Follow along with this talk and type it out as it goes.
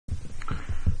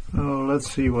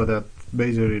Let's see what that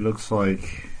basically looks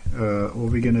like. What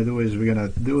we're gonna do is we're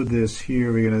gonna do this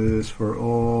here. We're gonna do this for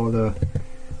all the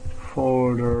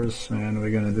folders, and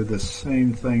we're gonna do the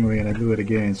same thing. We're gonna do it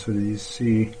again so that you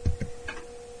see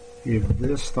if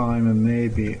this time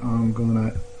maybe I'm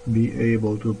gonna be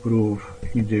able to prove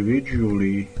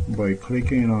individually by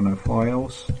clicking on the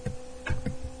files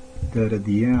that at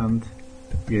the end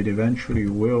it eventually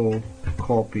will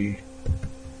copy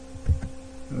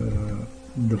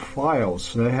the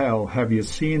files. The hell, have you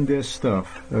seen this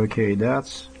stuff? Okay,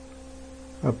 that's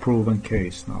a proven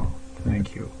case now.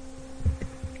 Thank you.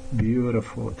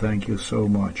 Beautiful. Thank you so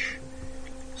much.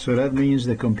 So that means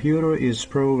the computer is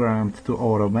programmed to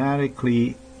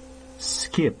automatically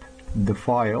skip the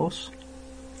files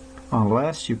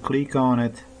unless you click on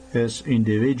it as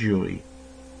individually.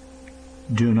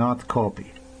 Do not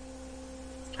copy.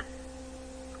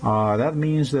 That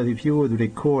means that if you would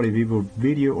record, if you would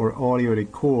video or audio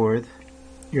record,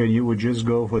 and you would just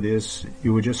go for this,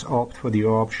 you would just opt for the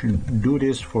option, do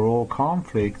this for all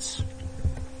conflicts,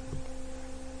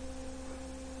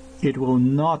 it will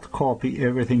not copy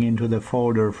everything into the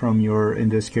folder from your, in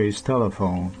this case,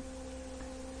 telephone.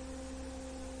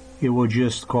 It will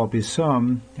just copy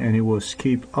some and it will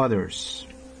skip others.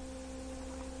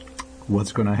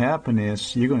 What's going to happen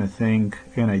is you're going to think,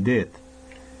 and I did,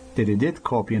 that it did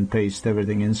copy and paste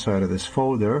everything inside of this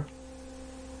folder.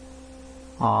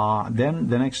 Then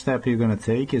the next step you're going to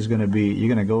take is going to be,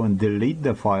 you're going to go and delete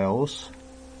the files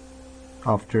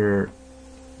after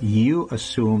you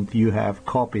assumed you have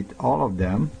copied all of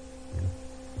them.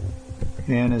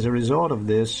 And as a result of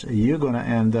this, you're going to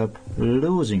end up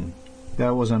losing.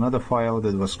 That was another file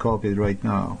that was copied right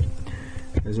now.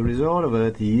 As a result of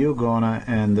it, you're going to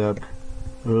end up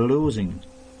losing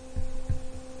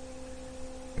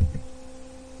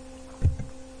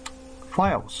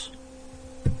files.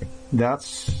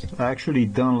 That's actually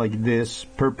done like this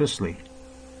purposely.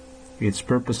 It's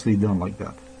purposely done like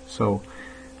that. So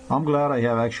I'm glad I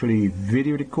have actually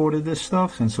video recorded this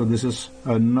stuff, and so this is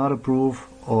another proof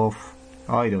of,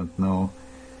 I don't know,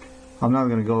 I'm not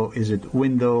gonna go, is it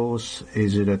Windows,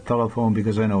 is it a telephone,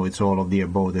 because I know it's all of the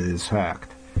above that is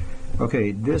hacked.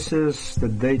 Okay, this is the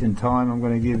date and time I'm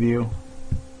gonna give you.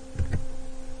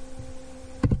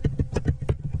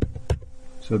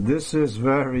 So this is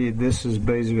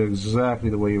basically exactly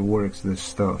the way it works, this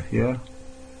stuff, yeah?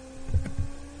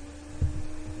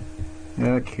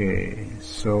 Okay,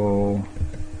 so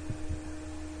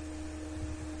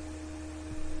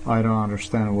I don't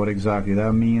understand what exactly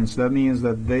that means. That means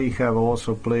that they have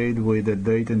also played with the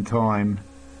date and time,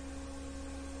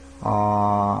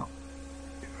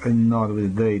 and not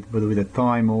with the date, but with the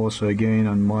time also again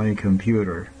on my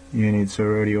computer, and it's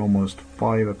already almost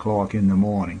 5 o'clock in the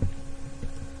morning.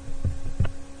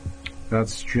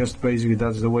 That's just basically,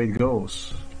 that's the way it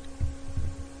goes.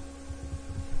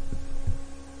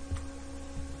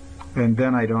 And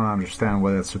then I don't understand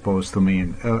what it's supposed to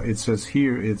mean. It says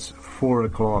here it's 4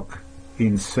 o'clock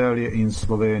in Celje in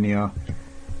Slovenia,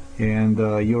 and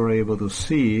you're able to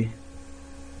see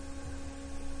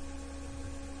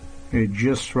it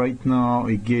just right now.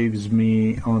 It gives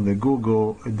me on the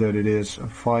Google that it is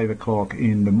 5 o'clock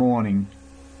in the morning,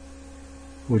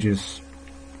 which is,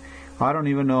 I don't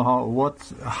even know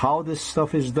how this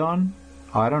stuff is done.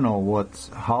 I don't know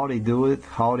how they do it,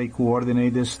 how they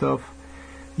coordinate this stuff.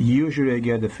 Usually I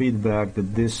get the feedback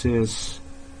that this is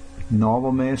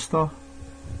Novo Mesto.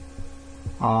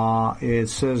 It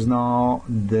says now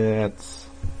that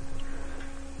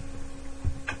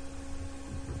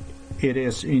it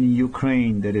is in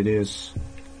Ukraine, that it is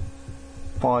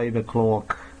 5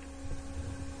 o'clock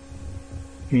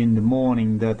in the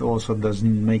morning. That also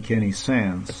doesn't make any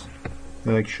sense,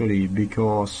 actually,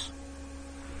 because,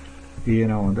 you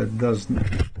know, that doesn't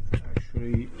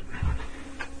actually,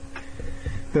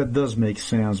 that does make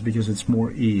sense because it's more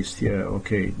east. Yeah,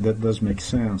 okay, that does make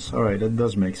sense. Alright, that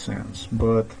does make sense.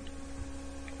 But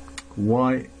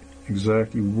why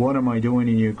exactly, what am I doing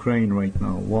in Ukraine right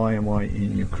now? Why am I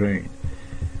in Ukraine?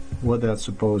 What that's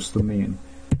supposed to mean?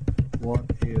 What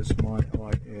is my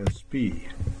ISP?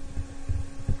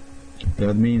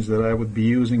 That means that I would be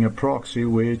using a proxy,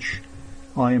 which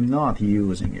I am not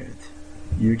using it.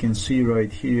 You can see right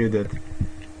here that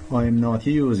I am not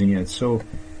using it. So,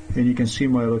 and you can see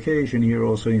my location here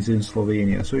also is in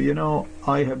Slovenia. So, you know,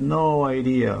 I have no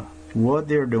idea what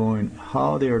they're doing,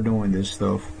 how they're doing this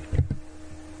stuff.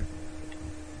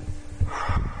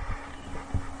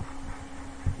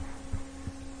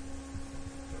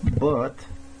 But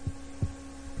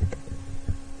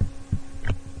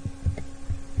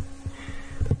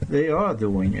they are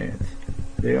doing it.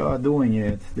 They are doing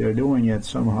it. They're doing it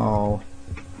somehow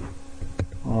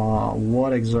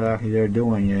what exactly they're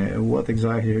doing. What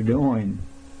exactly they're doing.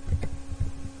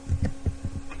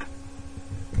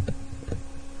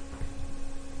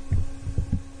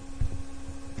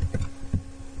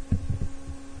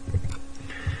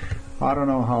 I don't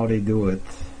know how they do it.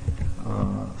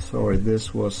 Sorry,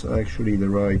 this was actually the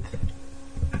right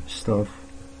stuff.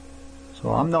 So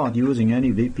I'm not using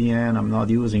any VPN. I'm not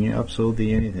using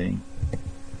absolutely anything.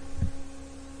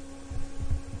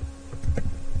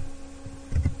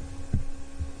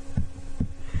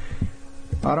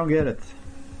 I don't get it,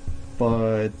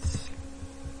 but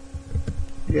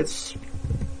it's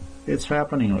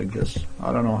happening like this.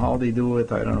 I don't know how they do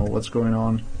it. I don't know what's going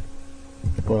on,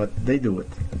 but they do it.